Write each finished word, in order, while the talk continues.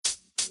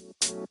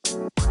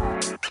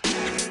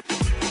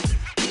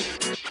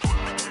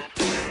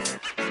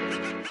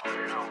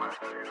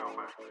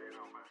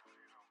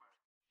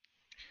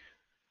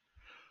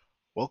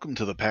Welcome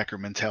to the Packer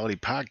Mentality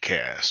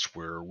Podcast,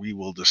 where we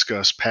will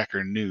discuss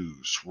Packer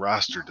news,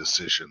 roster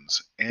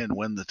decisions, and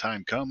when the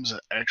time comes,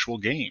 actual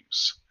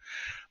games.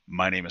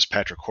 My name is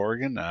Patrick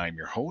Horrigan. I'm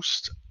your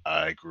host.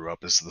 I grew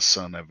up as the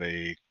son of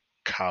a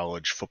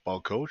college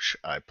football coach.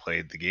 I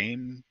played the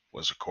game,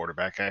 was a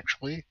quarterback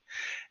actually,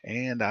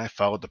 and I have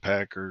followed the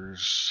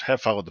Packers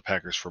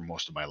for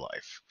most of my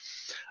life.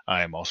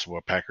 I am also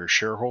a Packers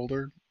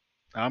shareholder.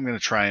 I'm going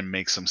to try and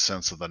make some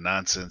sense of the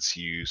nonsense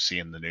you see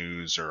in the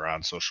news or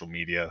on social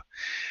media.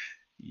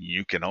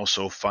 You can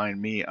also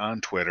find me on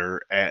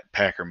Twitter at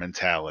Packer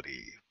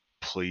Mentality.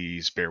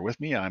 Please bear with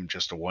me. I'm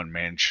just a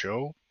one-man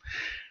show.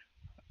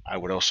 I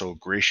would also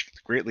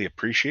greatly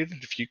appreciate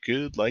it if you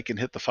could like and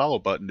hit the follow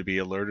button to be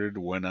alerted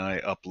when I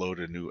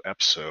upload a new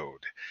episode.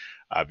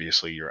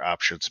 Obviously, your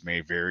options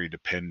may vary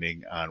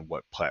depending on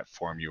what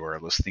platform you are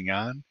listening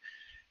on.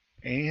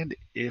 And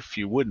if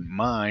you wouldn't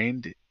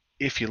mind,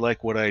 if you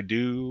like what I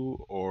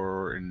do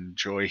or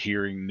enjoy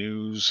hearing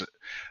news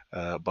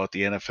about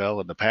the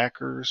NFL and the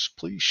Packers,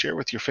 please share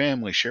with your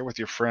family, share with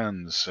your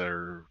friends,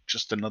 or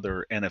just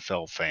another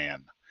NFL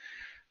fan.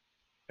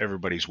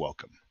 Everybody's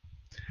welcome.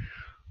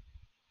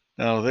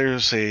 Now,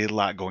 there's a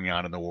lot going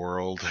on in the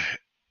world,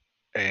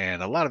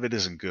 and a lot of it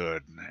isn't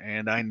good.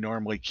 And I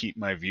normally keep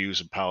my views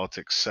of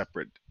politics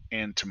separate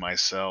and to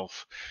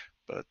myself,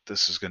 but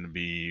this is going to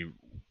be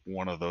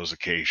one of those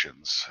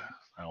occasions.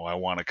 Now, I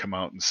want to come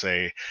out and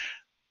say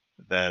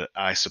that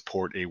I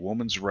support a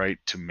woman's right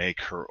to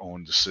make her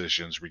own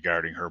decisions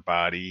regarding her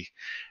body.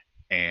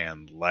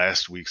 And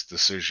last week's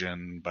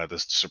decision by the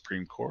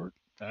Supreme Court,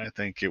 I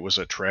think it was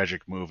a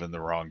tragic move in the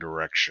wrong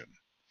direction.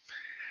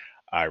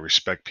 I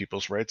respect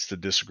people's rights to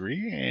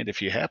disagree, and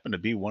if you happen to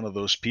be one of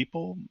those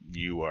people,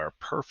 you are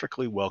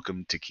perfectly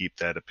welcome to keep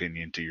that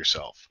opinion to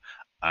yourself.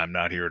 I'm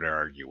not here to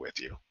argue with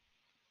you.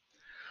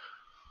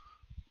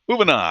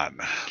 Moving on,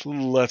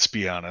 let's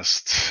be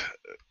honest.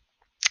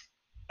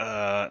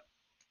 I'm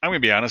going to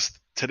be honest,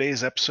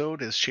 today's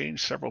episode has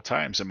changed several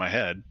times in my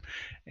head,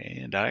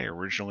 and I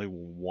originally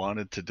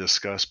wanted to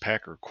discuss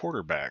Packer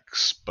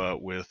quarterbacks,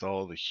 but with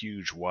all the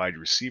huge wide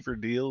receiver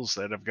deals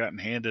that have gotten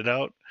handed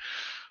out,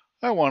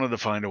 I wanted to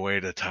find a way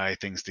to tie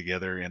things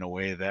together in a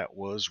way that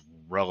was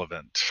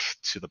relevant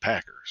to the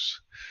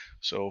Packers.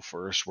 So,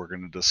 first, we're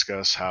going to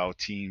discuss how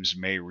teams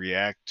may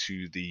react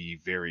to the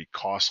very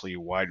costly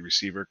wide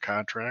receiver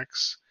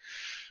contracts.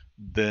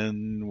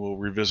 Then we'll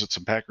revisit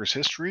some Packers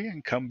history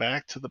and come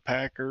back to the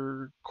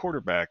Packer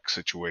quarterback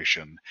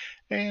situation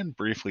and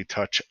briefly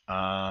touch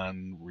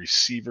on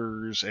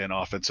receivers and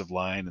offensive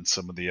line and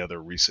some of the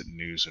other recent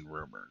news and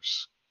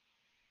rumors.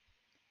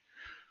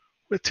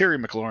 With Terry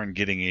McLaurin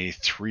getting a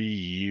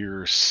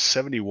 3-year,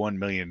 $71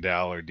 million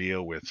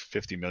deal with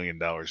 $50 million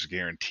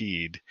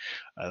guaranteed,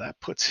 that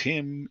puts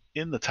him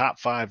in the top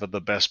five of the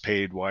best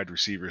paid wide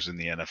receivers in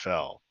the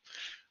NFL.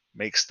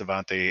 Makes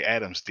Davante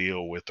Adams'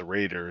 deal with the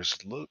Raiders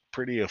look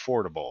pretty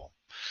affordable.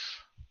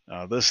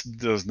 This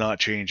does not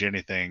change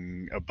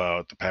anything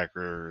about the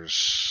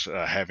Packers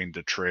having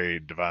to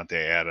trade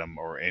Davante Adams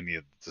or any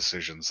of the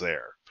decisions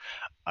there.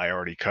 I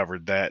already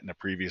covered that in a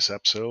previous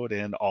episode,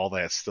 and all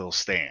that still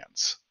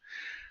stands.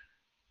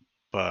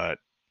 But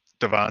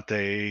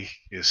Davante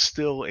is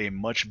still a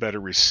much better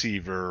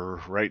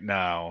receiver right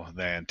now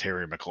than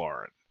Terry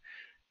McLaurin.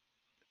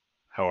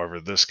 However,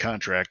 this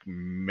contract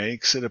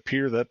makes it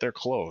appear that they're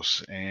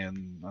close,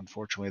 and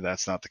unfortunately,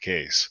 that's not the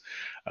case.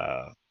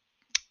 Uh,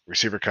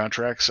 Receiver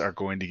contracts are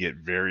going to get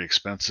very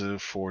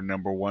expensive for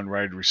number one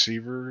wide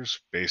receivers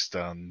based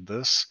on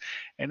this,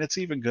 and it's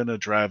even going to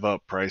drive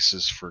up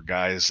prices for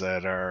guys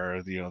that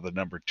are the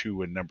number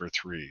two and number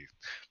three.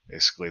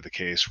 Basically, the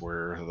case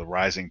where the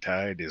rising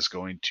tide is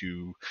going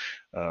to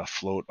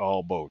float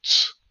all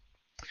boats.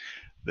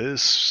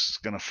 This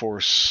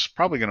is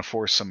probably going to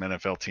force some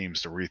NFL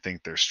teams to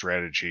rethink their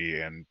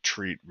strategy and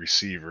treat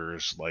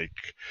receivers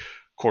like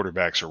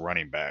quarterbacks or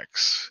running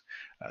backs.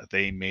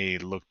 They may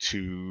look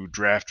to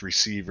draft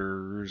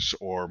receivers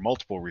or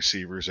multiple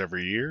receivers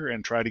every year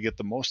and try to get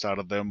the most out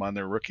of them on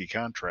their rookie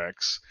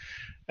contracts,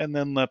 and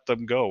then let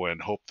them go and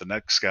hope the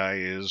next guy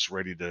is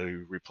ready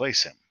to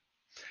replace him.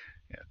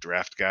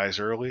 Draft guys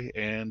early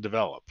and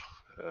develop.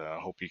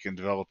 Hope you can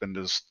develop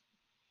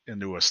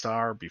into a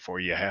star before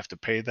you have to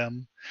pay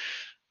them,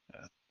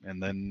 and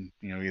then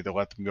either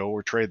let them go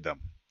or trade them.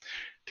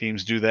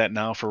 Teams do that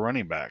now for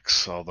running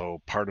backs,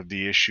 although part of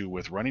the issue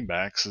with running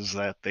backs is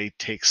that they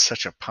take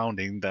such a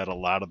pounding that a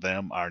lot of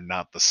them are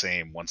not the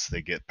same once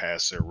they get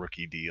past their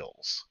rookie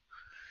deals.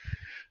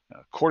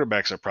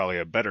 Quarterbacks are probably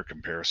a better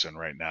comparison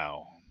right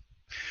now.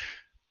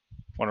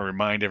 I want to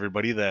remind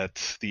everybody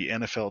that the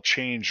NFL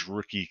changed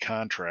rookie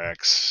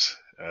contracts,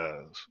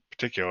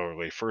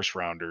 particularly first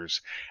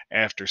rounders,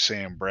 after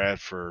Sam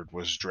Bradford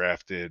was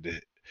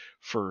drafted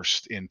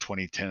first in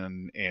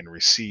 2010 and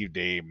received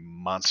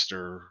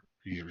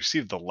he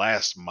received the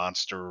last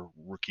monster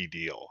rookie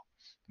deal.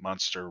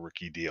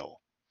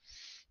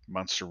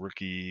 Monster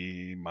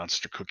Rookie,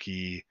 Monster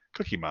Cookie,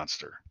 Cookie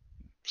Monster.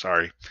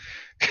 Sorry,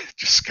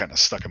 just kind of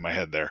stuck in my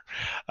head there.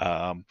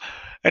 Um,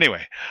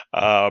 anyway,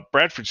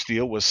 Bradford's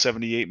deal was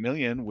 78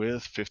 million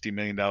with 50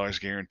 million dollars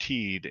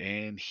guaranteed,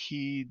 and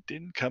he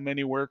didn't come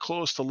anywhere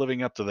close to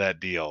living up to that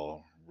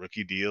deal.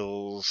 Rookie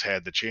deals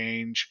had to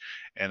change.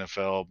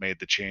 NFL made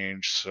the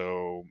change,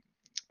 so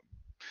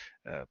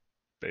uh,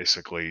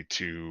 basically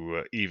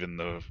to even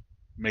the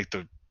make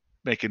the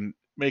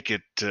make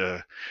it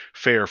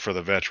fair for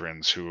the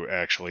veterans who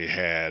actually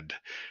had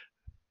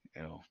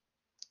you know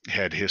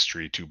had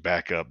history to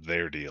back up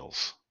their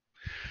deals.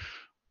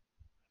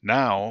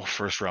 Now,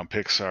 first round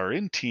picks are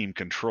in team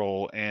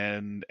control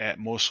and at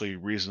mostly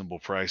reasonable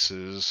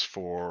prices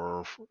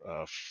for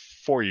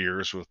 4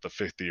 years with the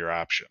fifth year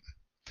option.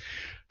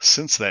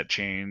 Since that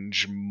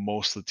change,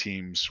 most of the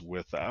teams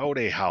without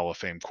a Hall of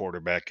Fame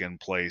quarterback in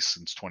place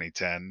since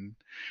 2010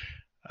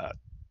 uh,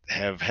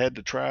 have had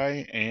to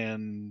try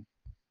and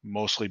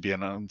mostly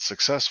been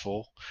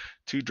unsuccessful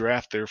to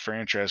draft their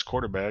franchise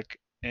quarterback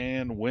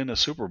and win a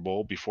Super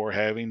Bowl before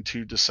having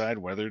to decide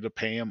whether to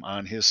pay him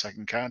on his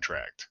second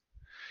contract.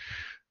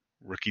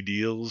 Rookie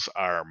deals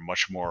are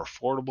much more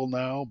affordable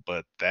now,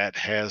 but that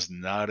has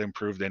not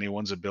improved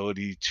anyone's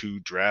ability to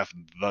draft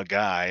the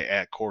guy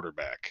at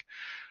quarterback.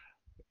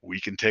 We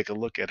can take a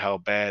look at how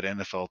bad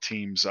NFL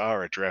teams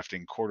are at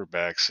drafting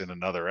quarterbacks in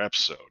another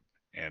episode.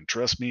 And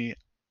trust me,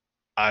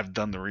 I've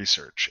done the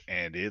research,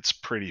 and it's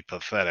pretty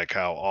pathetic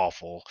how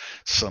awful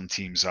some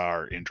teams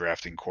are in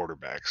drafting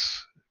quarterbacks.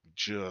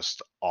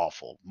 Just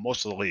awful.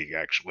 Most of the league,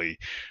 actually,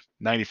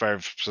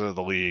 95% of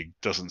the league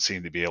doesn't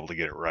seem to be able to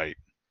get it right.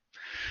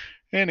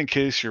 And in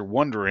case you're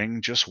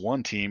wondering, just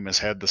one team has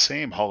had the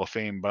same Hall of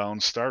Fame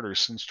bound starters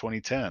since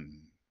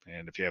 2010.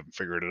 And if you haven't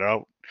figured it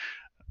out,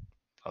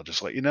 I'll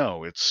just let you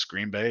know it's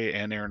Green Bay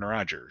and Aaron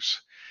Rodgers.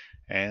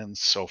 And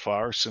so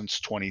far, since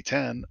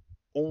 2010,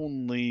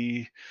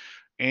 only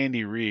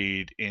Andy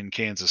Reid in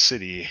Kansas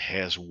City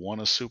has won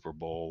a Super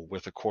Bowl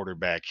with a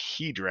quarterback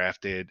he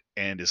drafted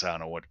and is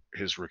on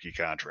his rookie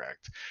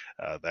contract.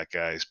 That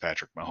guy is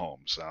Patrick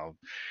Mahomes. Now,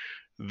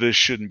 this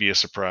shouldn't be a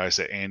surprise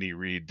that Andy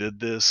Reid did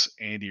this.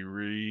 Andy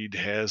Reid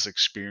has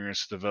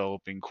experience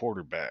developing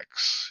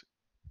quarterbacks.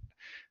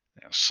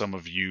 Now, some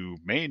of you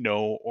may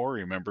know or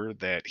remember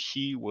that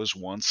he was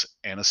once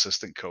an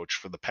assistant coach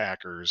for the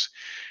Packers,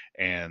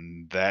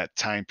 and that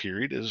time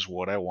period is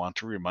what I want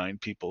to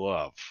remind people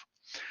of.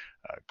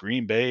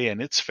 Green Bay and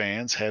its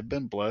fans have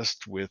been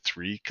blessed with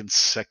 3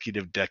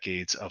 consecutive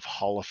decades of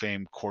Hall of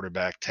Fame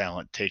quarterback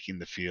talent taking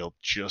the field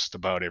just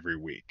about every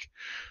week.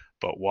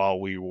 But while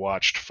we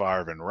watched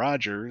Favre and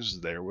Rodgers,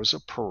 there was a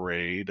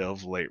parade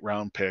of late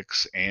round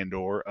picks and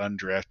or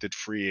undrafted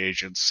free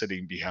agents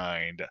sitting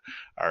behind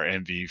our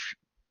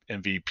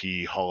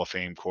MVP Hall of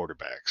Fame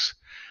quarterbacks.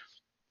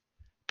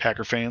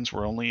 Packer fans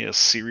were only a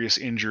serious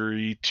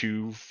injury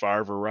to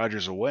Favre or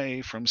Rodgers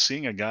away from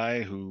seeing a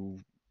guy who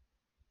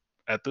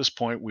at this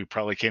point we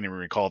probably can't even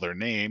recall their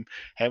name,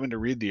 having to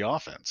lead the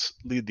offense.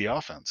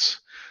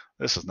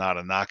 This is not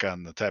a knock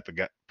on the type of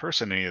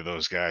person any of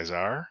those guys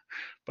are,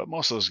 but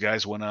most of those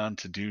guys went on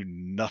to do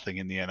nothing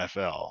in the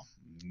NFL.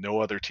 No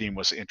other team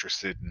was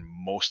interested in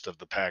most of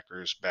the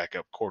Packers'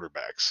 backup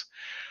quarterbacks.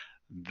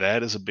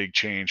 That is a big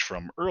change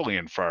from early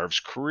in Favre's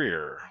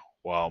career.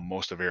 While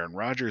most of Aaron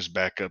Rodgers'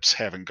 backups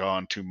haven't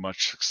gone to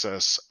much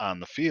success on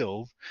the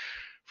field,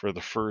 for the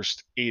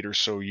first 8 or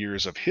so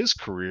years of his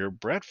career,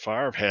 Brett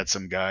Favre had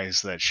some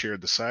guys that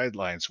shared the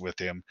sidelines with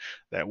him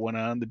that went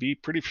on to be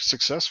pretty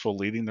successful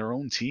leading their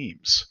own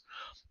teams.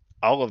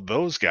 All of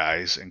those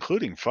guys,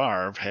 including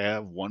Favre,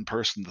 have one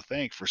person to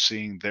thank for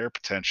seeing their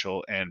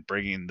potential and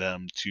bringing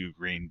them to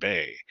Green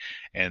Bay,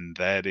 and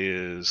that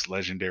is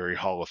legendary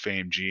Hall of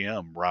Fame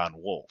GM Ron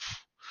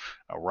Wolf.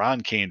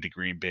 Ron came to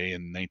Green Bay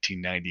in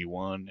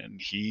 1991,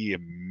 and he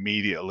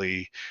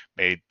immediately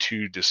made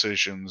two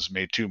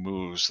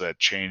moves that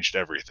changed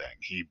everything.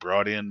 He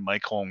brought in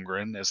Mike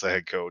Holmgren as the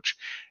head coach,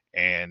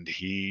 and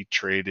he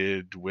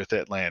traded with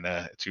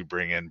Atlanta to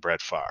bring in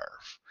Brett Favre.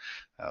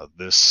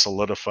 This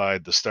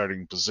solidified the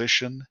starting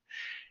position,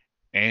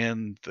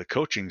 and the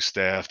coaching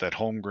staff that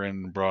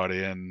Holmgren brought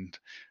in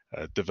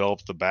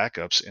developed the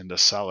backups into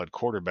solid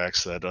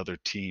quarterbacks that other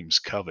teams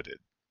coveted.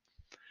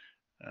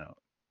 Uh,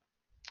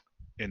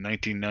 in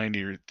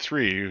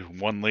 1993,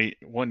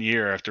 one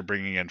year after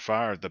bringing in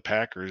Favre, the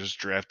Packers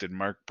drafted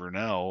Mark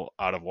Brunell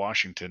out of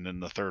Washington in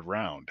the third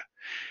round.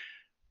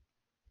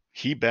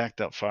 He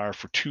backed up Favre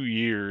for 2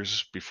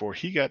 years before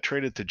he got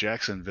traded to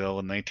Jacksonville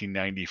in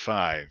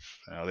 1995.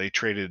 They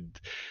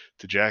traded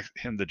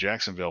him to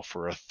Jacksonville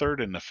for a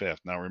third and a fifth.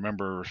 Now,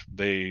 remember,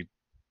 they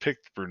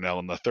picked Brunell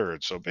in the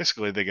third, so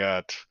basically they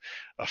got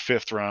a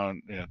fifth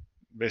round.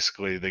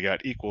 Basically, they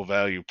got equal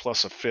value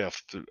plus a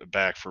fifth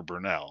back for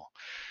Brunell.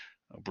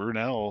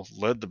 Brunell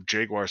led the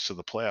Jaguars to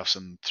the playoffs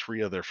in 3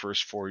 of their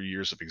first 4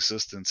 years of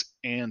existence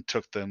and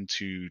took them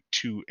to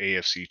 2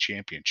 AFC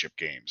championship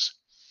games.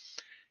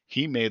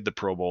 He made the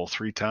Pro Bowl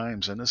 3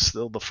 times and is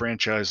still the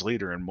franchise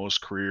leader in most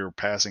career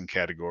passing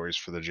categories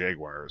for the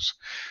Jaguars.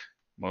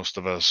 Most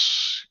of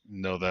us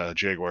know the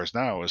Jaguars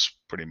now as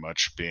pretty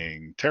much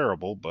being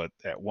terrible, but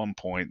at one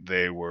point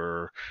they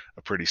were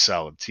a pretty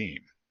solid team.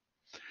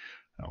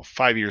 Now,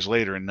 5 years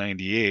later in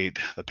 '98,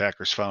 the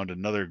Packers found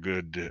another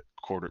good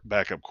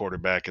backup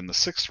quarterback in the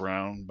sixth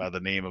round by the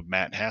name of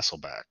Matt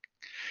Hasselbeck.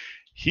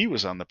 He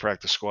was on the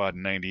practice squad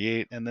in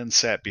 '98 and then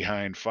sat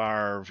behind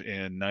Favre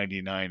in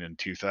 '99 and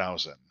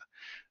 2000.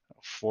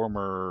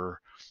 Former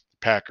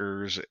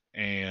Packers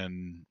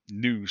and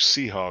new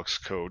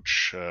Seahawks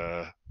coach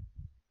uh,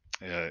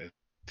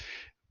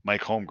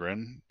 Mike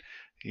Holmgren,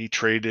 he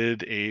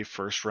traded a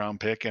first round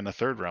pick and a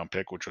third round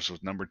pick, which was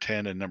number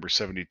 10 and number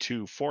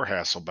 72, for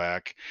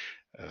Hasselback,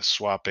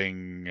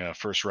 swapping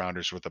first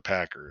rounders with the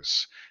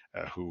Packers,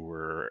 who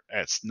were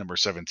at number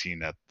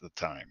 17 at the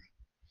time.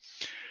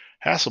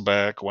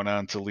 Hasselback went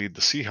on to lead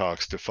the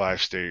Seahawks to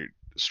five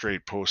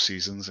straight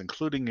postseasons,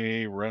 including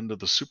a run to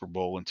the Super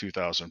Bowl in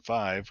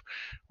 2005,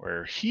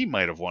 where he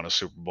might have won a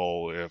Super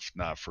Bowl if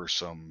not for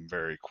some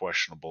very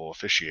questionable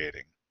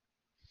officiating.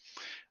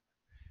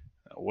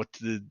 What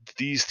did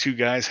these two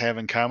guys have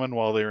in common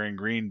while they were in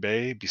Green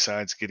Bay,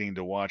 besides getting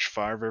to watch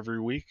Favre every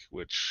week,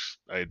 which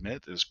I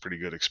admit is pretty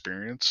good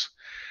experience?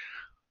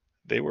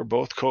 They were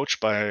both coached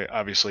by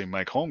obviously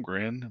Mike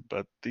Holmgren,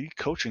 but the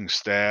coaching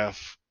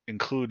staff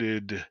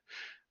included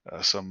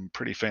some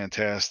pretty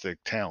fantastic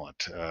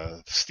talent.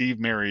 Steve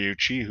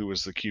Mariucci, who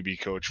was the QB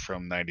coach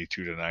from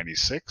 92 to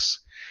 96.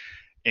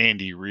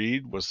 Andy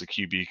Reid was the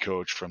QB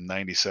coach from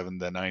 97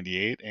 to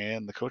 98,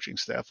 and the coaching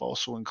staff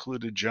also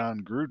included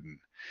John Gruden.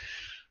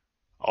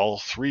 All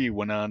three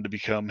went on to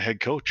become head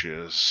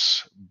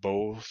coaches.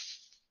 Both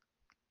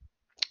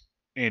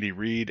Andy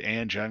Reid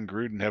and John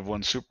Gruden have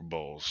won Super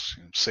Bowls.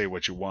 Say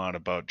what you want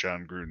about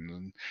John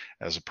Gruden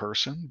as a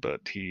person,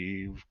 but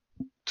he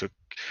took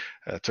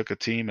took a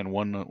team and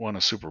won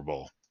a Super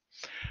Bowl.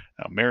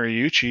 Now,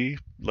 Mariucci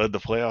led the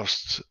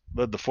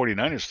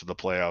 49ers to the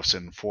playoffs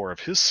in 4 of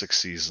his 6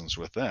 seasons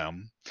with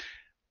them.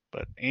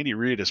 But Andy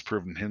Reid has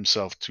proven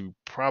himself to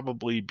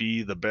probably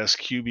be the best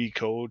QB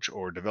coach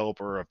or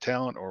developer of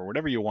talent or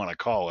whatever you want to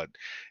call it.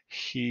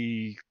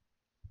 He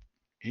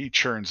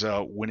churns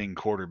out winning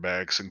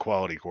quarterbacks and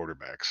quality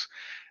quarterbacks.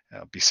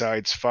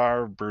 Besides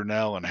Favre,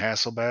 Brunell, and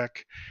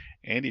Hasselback,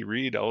 Andy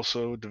Reid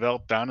also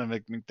developed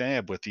Donovan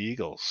McNabb with the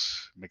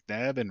Eagles.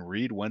 McNabb and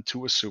Reid went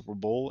to a Super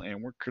Bowl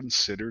and were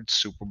considered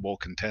Super Bowl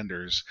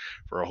contenders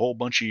for a whole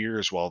bunch of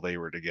years while they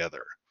were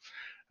together.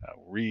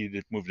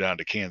 Reid moved on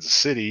to Kansas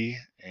City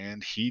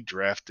and he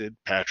drafted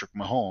Patrick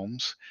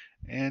Mahomes.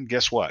 And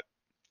guess what?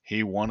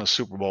 He won a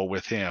Super Bowl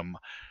with him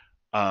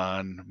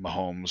on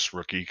Mahomes'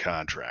 rookie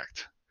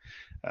contract.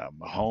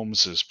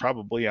 Mahomes is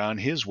probably on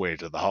his way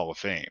to the Hall of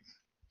Fame.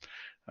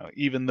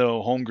 Even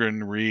though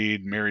Holmgren,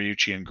 Reid,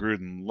 Mariucci, and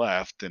Gruden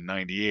left in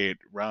 '98,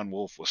 Ron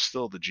Wolf was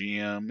still the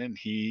GM, and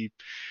he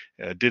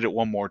did it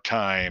one more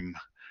time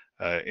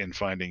in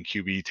finding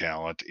QB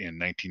talent in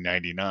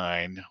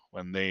 1999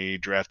 when they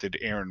drafted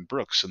Aaron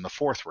Brooks in the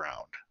fourth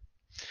round.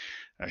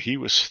 He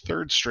was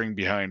third string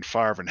behind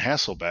Favre and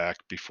Hasselback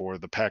before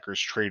the Packers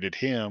traded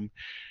him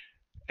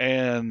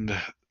and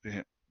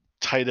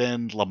tight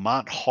end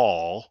Lamont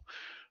Hall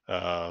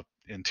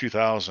in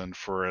 2000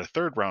 for a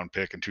third round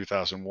pick in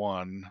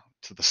 2001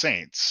 to the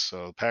Saints.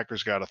 So the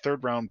Packers got a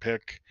third round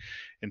pick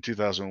in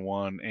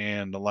 2001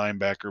 and a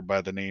linebacker by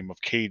the name of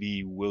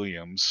KD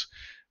Williams.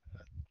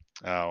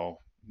 Now,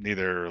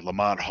 neither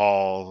Lamont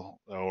Hall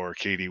or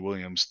KD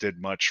Williams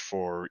did much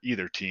for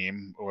either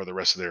team or the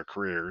rest of their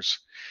careers.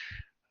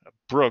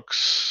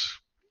 Brooks,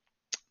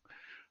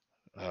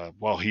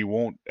 while he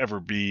won't ever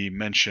be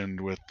mentioned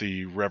with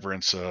the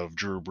reverence of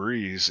Drew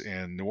Brees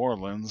in New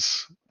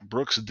Orleans,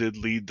 Brooks did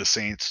lead the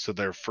Saints to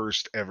their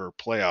first ever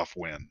playoff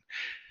win.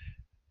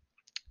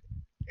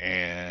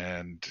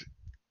 And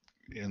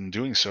in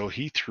doing so,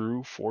 he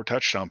threw 4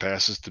 touchdown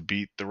passes to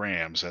beat the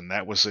Rams, and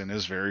that was in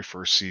his very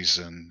first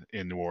season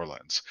in New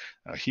Orleans.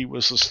 He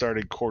was the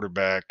starting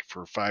quarterback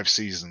for 5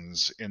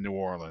 seasons in New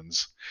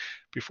Orleans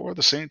before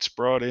the Saints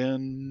brought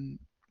in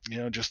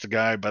just a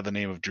guy by the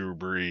name of Drew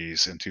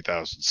Brees in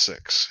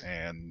 2006,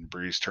 and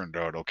Brees turned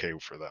out okay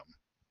for them.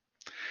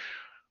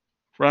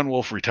 Ron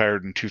Wolf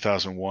retired in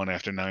 2001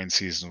 after 9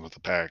 seasons with the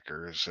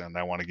Packers, and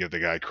I want to give the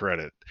guy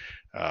credit.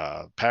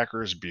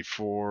 Packers,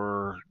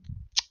 before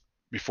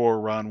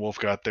Ron Wolf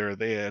got there,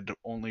 they had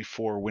only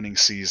 4 winning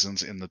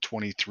seasons in the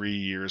 23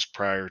 years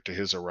prior to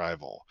his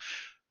arrival.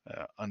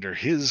 Under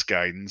his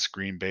guidance,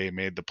 Green Bay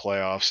made the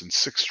playoffs in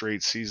 6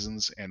 straight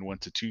seasons and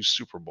went to 2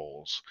 Super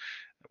Bowls,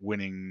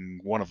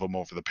 winning one of them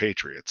over the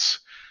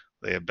Patriots.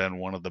 They have been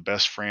one of the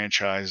best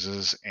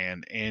franchises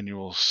and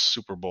annual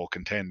Super Bowl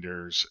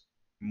contenders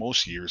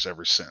most years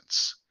ever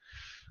since.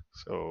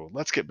 So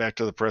let's get back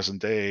to the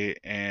present day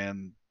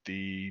and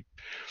the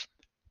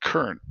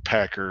current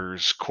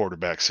Packers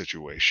quarterback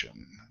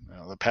situation.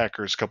 Now, the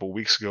Packers a couple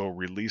weeks ago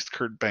released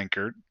Kurt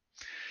Benkert.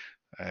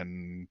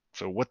 And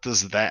so what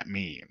does that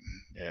mean?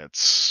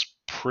 It's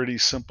pretty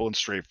simple and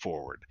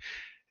straightforward.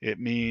 It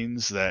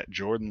means that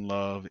Jordan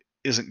Love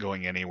isn't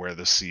going anywhere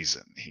this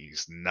season.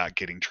 He's not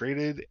getting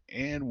traded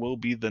and will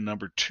be the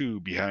number two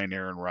behind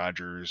Aaron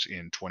Rodgers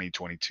in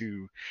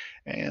 2022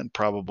 and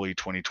probably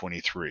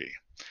 2023.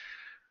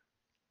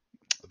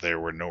 There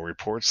were no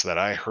reports that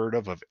I heard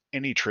of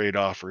any trade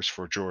offers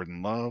for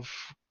Jordan Love.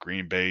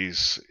 Green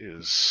Bay's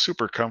is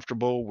super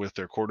comfortable with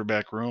their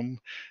quarterback room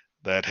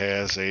that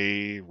has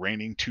a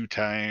reigning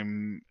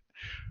two-time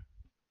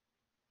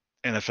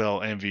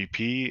NFL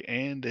MVP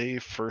and a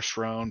first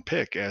round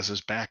pick as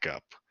his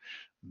backup.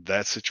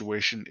 That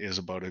situation is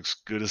about as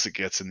good as it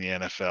gets in the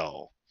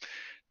NFL.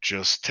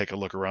 Just take a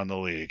look around the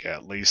league.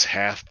 At least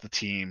half the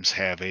teams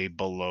have a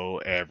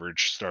below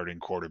average starting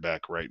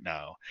quarterback right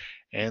now,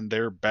 and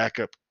their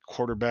backup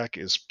quarterback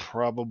is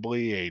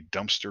probably a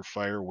dumpster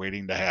fire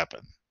waiting to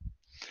happen.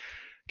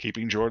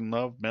 Keeping Jordan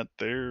Love meant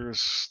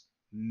there's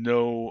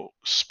no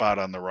spot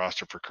on the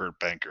roster for Kurt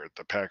Benkert.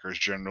 The Packers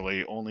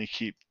generally only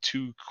keep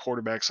two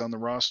quarterbacks on the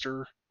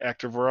roster,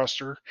 active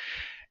roster,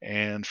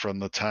 and from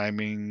the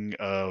timing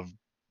of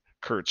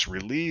Kurt's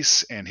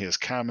release and his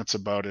comments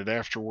about it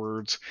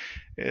afterwards,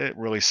 it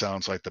really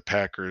sounds like the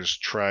Packers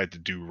tried to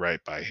do right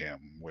by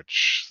him,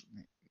 which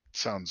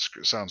sounds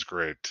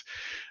great.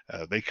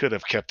 They could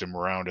have kept him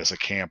around as a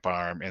camp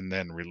arm and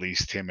then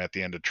released him at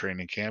the end of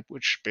training camp,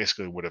 which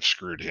basically would have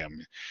screwed him.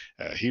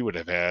 He would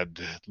have had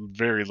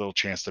very little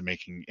chance to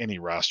making any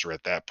roster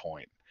at that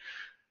point.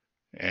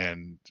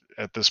 And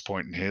at this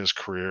point in his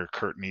career,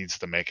 Kurt needs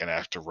to make an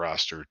active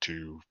roster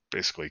to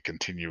basically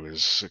continue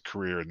his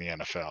career in the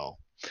NFL.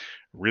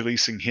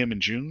 Releasing him in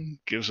June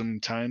gives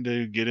him time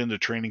to get into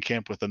training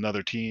camp with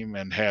another team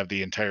and have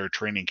the entire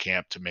training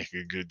camp to make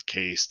a good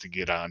case to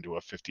get onto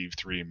a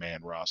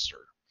 53-man roster.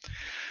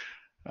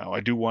 Now, I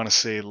do want to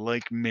say,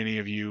 like many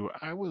of you,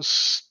 I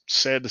was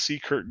sad to see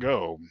Kurt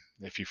go.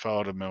 If you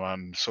followed him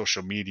on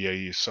social media,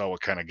 you saw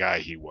what kind of guy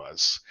he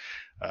was.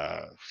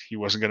 Uh, he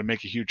wasn't going to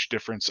make a huge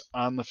difference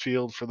on the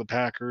field for the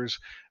Packers,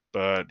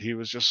 but he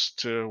was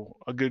just a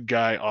good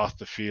guy off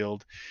the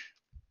field.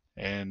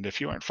 And if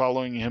you aren't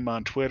following him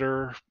on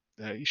Twitter,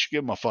 you should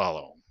give him a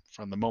follow.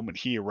 From the moment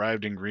he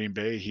arrived in Green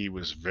Bay, he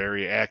was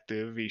very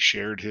active. He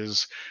shared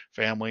his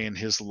family and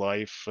his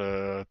life,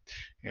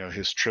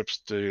 his trips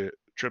to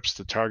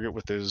Target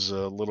with his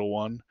little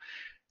one,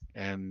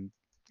 and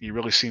he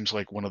really seems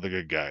like one of the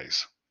good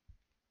guys.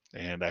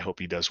 And I hope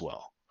he does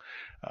well.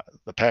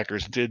 The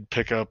Packers did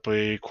pick up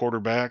a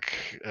quarterback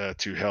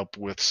to help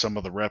with some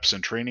of the reps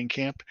in training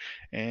camp,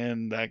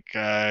 and that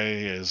guy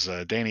is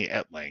Danny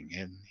Etling,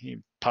 and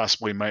he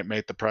possibly might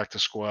make the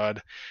practice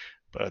squad.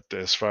 But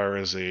as far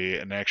as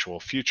an actual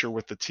future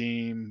with the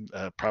team,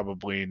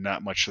 probably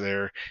not much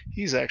there.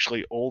 He's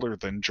actually older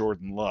than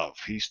Jordan Love.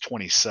 He's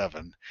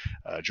 27.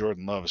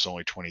 Jordan Love is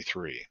only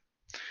 23.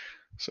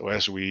 So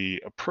as we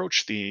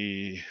approach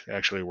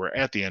we're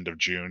at the end of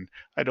June,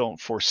 I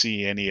don't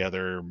foresee any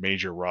other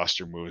major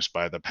roster moves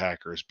by the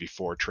Packers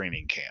before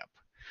training camp.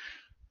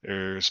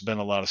 There's been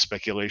a lot of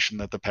speculation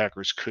that the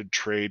Packers could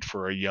trade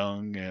for a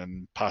young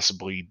and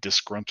possibly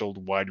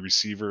disgruntled wide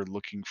receiver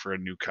looking for a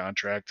new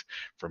contract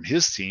from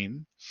his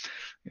team.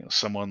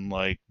 Someone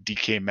like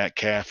DK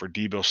Metcalf or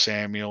Deebo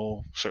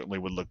Samuel certainly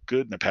would look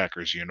good in a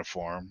Packers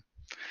uniform.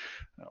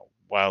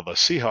 While the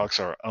Seahawks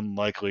are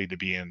unlikely to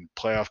be in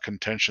playoff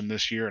contention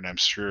this year, and I'm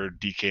sure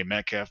DK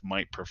Metcalf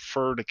might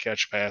prefer to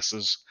catch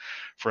passes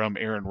from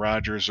Aaron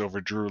Rodgers over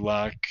Drew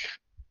Lock,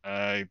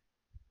 I'm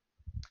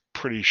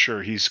pretty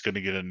sure he's going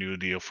to get a new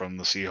deal from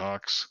the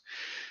Seahawks.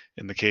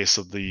 In the case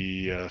of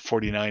the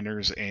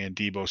 49ers and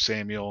Deebo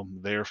Samuel,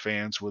 their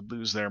fans would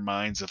lose their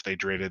minds if they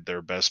traded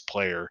their best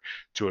player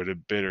to a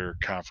bitter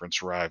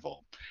conference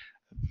rival.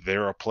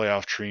 They're a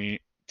playoff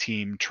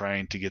team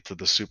trying to get to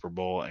the Super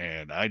Bowl,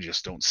 and I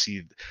just don't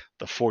see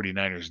the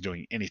 49ers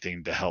doing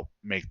anything to help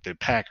make the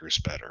Packers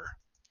better.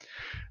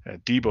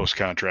 Deebo's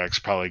contract's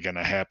probably going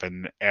to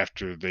happen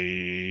after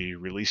they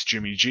release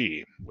Jimmy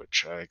G,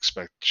 which I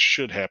expect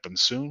should happen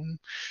soon,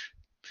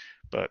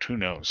 but who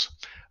knows.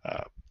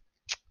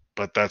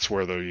 But that's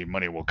where the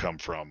money will come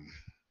from.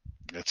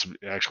 It's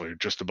actually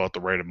just about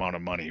the right amount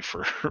of money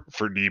for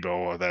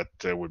Deebo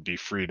that would be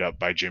freed up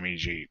by Jimmy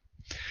G.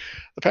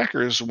 The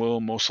Packers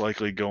will most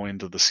likely go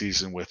into the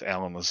season with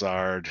Allen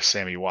Lazard,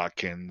 Sammy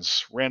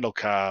Watkins, Randall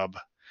Cobb,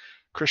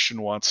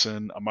 Christian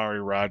Watson,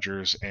 Amari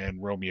Rodgers,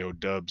 and Romeo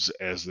Doubs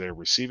as their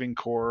receiving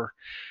core.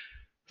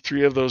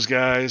 3 of those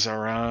guys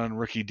are on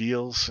rookie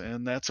deals,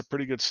 and that's a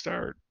pretty good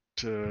start.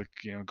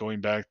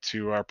 Going back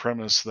to our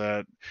premise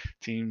that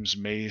teams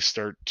may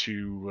start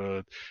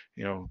to,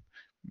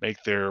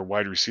 make their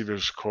wide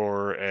receivers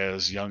core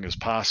as young as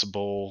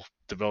possible,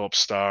 develop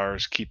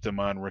stars, keep them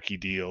on rookie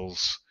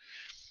deals.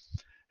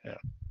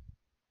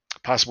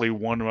 Possibly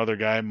one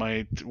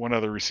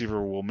other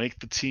receiver will make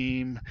the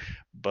team,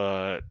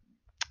 but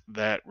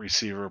that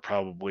receiver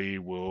probably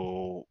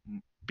will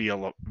be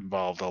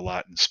involved a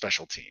lot in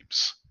special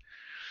teams.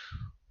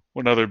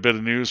 One other bit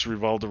of news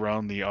revolved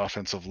around the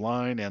offensive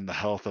line and the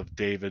health of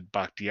David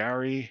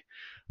Bakhtiari.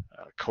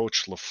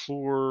 Coach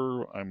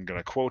LaFleur, I'm going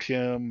to quote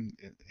him.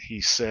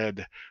 He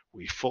said,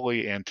 "We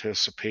fully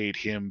anticipate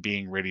him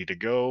being ready to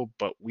go,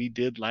 but we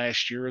did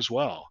last year as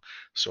well.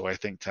 So I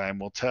think time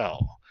will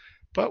tell.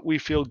 But we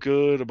feel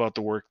good about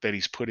the work that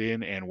he's put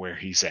in and where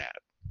he's at."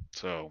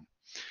 So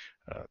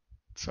uh,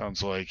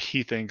 sounds like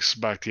he thinks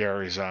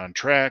Bakhtiari's on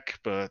track,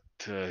 but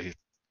he's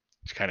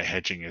kind of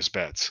hedging his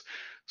bets.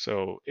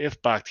 So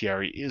if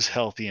Bakhtiari is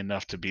healthy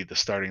enough to be the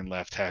starting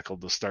left tackle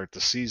to start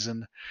the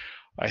season,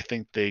 I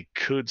think they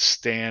could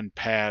stand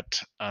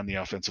pat on the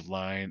offensive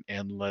line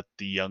and let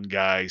the young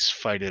guys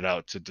fight it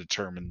out to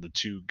determine the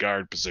two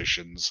guard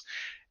positions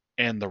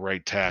and the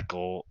right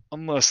tackle,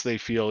 unless they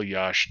feel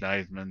Josh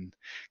Neidman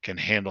can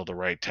handle the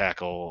right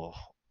tackle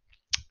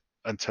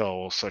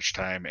until such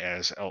time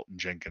as Elton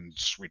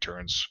Jenkins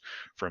returns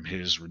from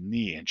his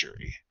knee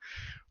injury.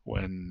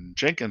 When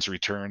Jenkins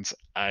returns,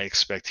 I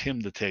expect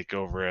him to take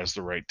over as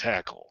the right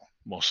tackle,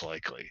 most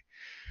likely.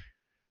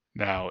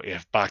 Now,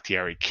 if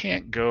Bakhtiari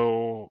can't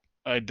go,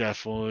 I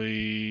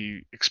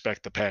definitely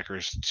expect the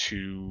Packers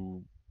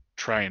to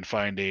try and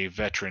find a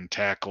veteran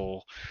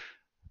tackle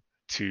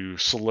to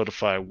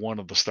solidify one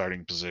of the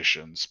starting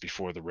positions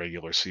before the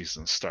regular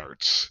season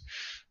starts.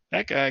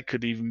 That guy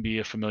could even be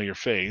a familiar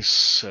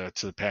face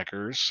to the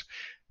Packers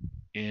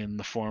in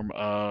the form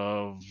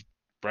of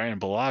Brian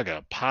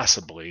Balaga,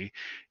 possibly,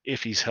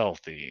 if he's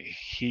healthy.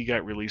 He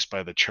got released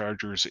by the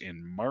Chargers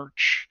in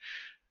March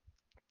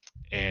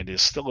and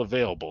is still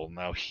available.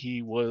 Now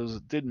he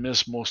did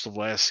miss most of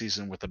last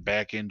season with a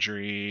back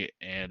injury,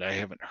 and I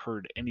haven't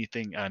heard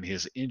anything on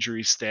his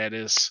injury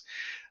status.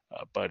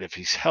 But if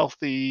he's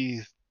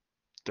healthy,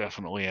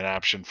 definitely an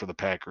option for the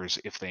Packers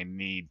if they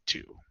need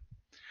to.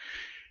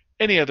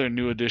 Any other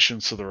new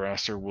additions to the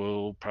roster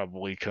will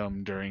probably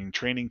come during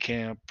training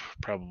camp,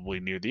 probably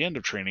near the end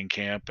of training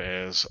camp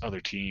as other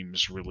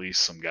teams release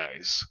some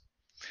guys.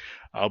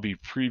 I'll be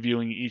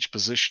previewing each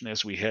position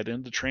as we head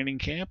into training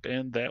camp,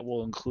 and that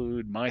will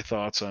include my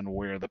thoughts on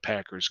where the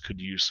Packers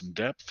could use some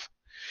depth.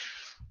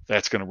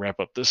 That's going to wrap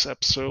up this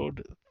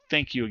episode.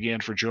 Thank you again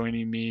for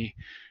joining me.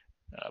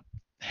 Uh,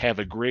 have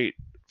a great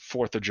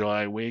 4th of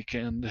July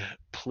weekend.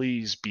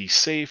 Please be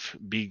safe,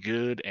 be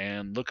good,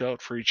 and look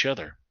out for each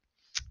other.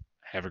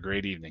 Have a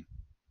great evening.